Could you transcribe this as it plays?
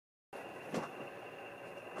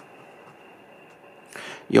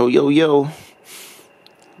Yo, yo, yo.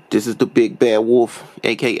 This is the Big Bad Wolf,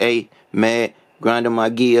 a.k.a. Mad, grinding my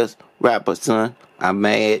gears, rapper, son. I'm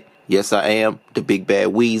mad. Yes, I am. The Big Bad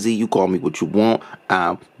Wheezy. You call me what you want.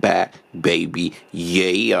 I'm back, baby.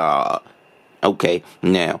 Yeah. Okay,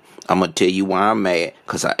 now, I'm going to tell you why I'm mad,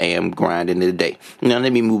 because I am grinding today. Now,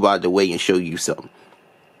 let me move out of the way and show you something.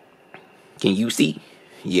 Can you see?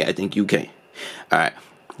 Yeah, I think you can. Alright,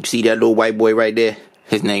 you see that little white boy right there?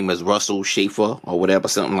 His name is Russell Schaefer, or whatever,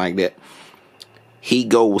 something like that. He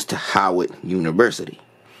goes to Howard University.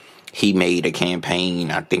 He made a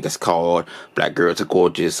campaign, I think it's called Black Girls Are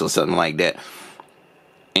Gorgeous, or something like that.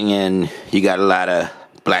 And you got a lot of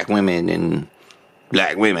black women,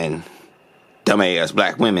 dumbass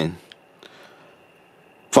black women,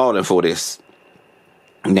 falling for this.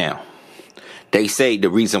 Now, they say the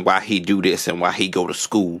reason why he do this and why he go to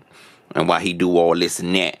school and why he do all this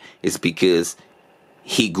and that is because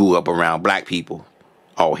he grew up around black people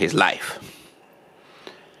all his life.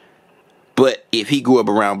 But if he grew up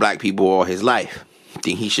around black people all his life,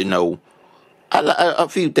 then he should know a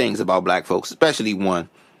few things about black folks, especially one.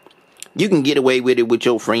 You can get away with it with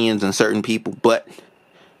your friends and certain people, but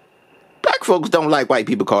black folks don't like white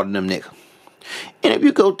people calling them nigga. And if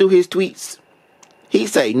you go through his tweets, he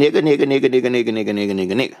say nigga, nigga, nigga, nigga, nigga, nigga, nigga,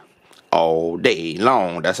 nigga, nigga. All day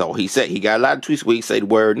long. That's all he said. He got a lot of tweets where he say the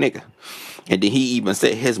word nigga. And then he even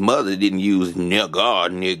said his mother didn't use nigga,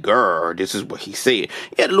 nigger. This is what he said.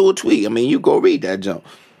 He had a little tweet. I mean, you go read that junk.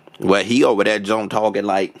 Well, he over that junk talking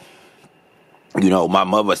like, you know, my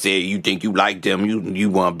mother said you think you like them, you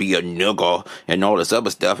want to be a nigger and all this other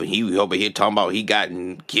stuff. And he over here talking about he got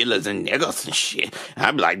killers and niggers and shit.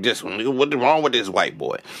 I'm like, this one, what's wrong with this white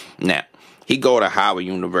boy? Now, he go to Howard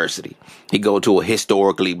University. He go to a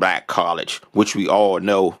historically black college, which we all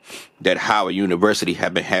know that Howard University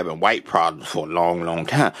have been having white problems for a long, long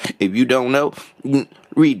time. If you don't know,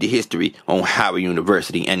 read the history on Howard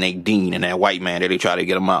University and they dean and that white man that they try to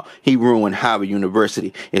get him out. He ruined Howard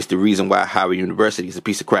University. It's the reason why Howard University is a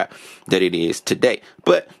piece of crap that it is today.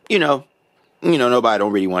 But, you know, nobody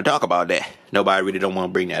don't really want to talk about that. Nobody really don't want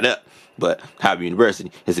to bring that up. But Howard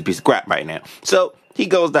University is a piece of crap right now. So he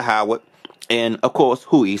goes to Howard. And, of course,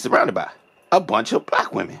 who he's surrounded by? A bunch of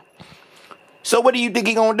black women. So what do you think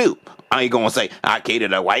he gonna do? Are you gonna say, I cater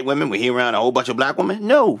to white women when he around a whole bunch of black women?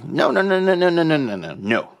 No.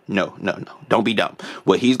 Don't be dumb.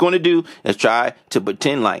 What he's gonna do is try to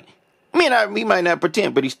pretend like, he might not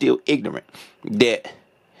pretend, but he's still ignorant that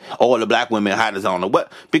all the black women hiders on the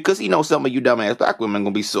what? Because he knows some of you dumbass black women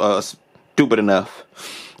gonna be stupid enough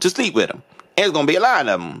to sleep with him. And there's going to be a lot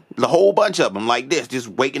of them, a whole bunch of them like this, just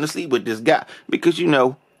waking to sleep with this guy. Because, you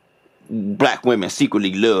know, black women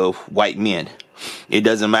secretly love white men. It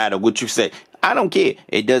doesn't matter what you say. I don't care.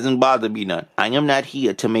 It doesn't bother me none. I am not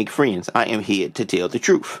here to make friends. I am here to tell the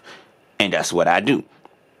truth. And that's what I do.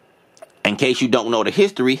 In case you don't know the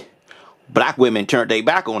history, black women turned their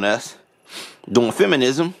back on us doing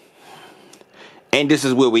feminism. And this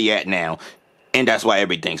is where we at now. And that's why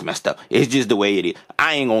everything's messed up. It's just the way it is.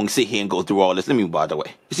 I ain't gonna sit here and go through all this. Let me move out the way.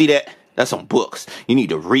 You see that? That's on books. You need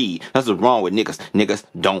to read. That's what's wrong with niggas. Niggas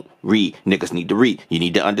don't read. Niggas need to read. You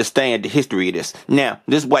need to understand the history of this. Now,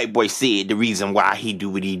 this white boy said the reason why he do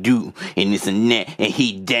what he do, and this and that, and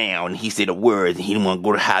he down. He said the words, and he didn't want to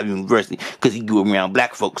go to Howard University because he grew around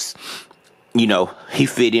black folks. You know, he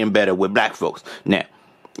fit in better with black folks. Now,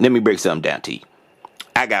 let me break something down to you.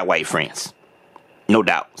 I got white friends. No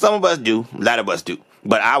doubt. Some of us do. A lot of us do.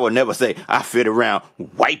 But I will never say I fit around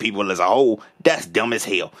white people as a whole. That's dumb as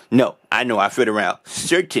hell. No, I know I fit around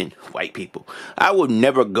certain white people. I would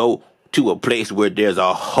never go to a place where there's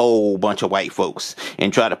a whole bunch of white folks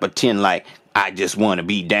and try to pretend like I just want to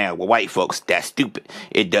be down with white folks. That's stupid.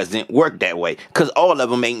 It doesn't work that way. Because all of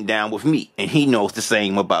them ain't down with me. And he knows the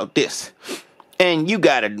same about this. And you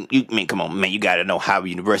gotta know Howard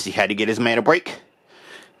University had to get his man a break.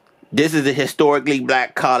 This is a historically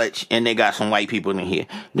black college, and they got some white people in here.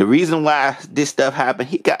 The reason why this stuff happened,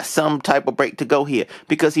 he got some type of break to go here,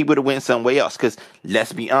 because he would have went somewhere else. Because,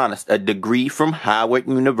 let's be honest, a degree from Howard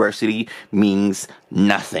University means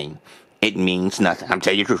nothing. It means nothing. I'm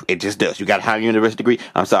telling you the truth. It just does. You got a Howard University degree?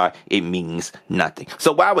 I'm sorry. It means nothing.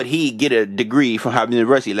 So why would he get a degree from Howard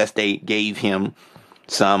University unless they gave him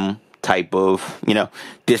some type of,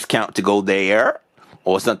 discount to go there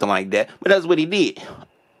or something like that? But that's what he did.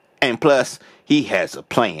 And plus, he has a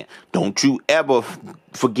plan. Don't you ever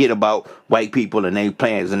forget about white people and their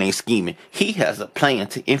plans and their scheming. He has a plan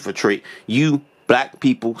to infiltrate you black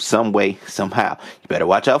people some way, somehow. You better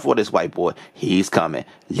watch out for this white boy. He's coming.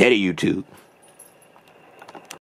 Later, YouTube.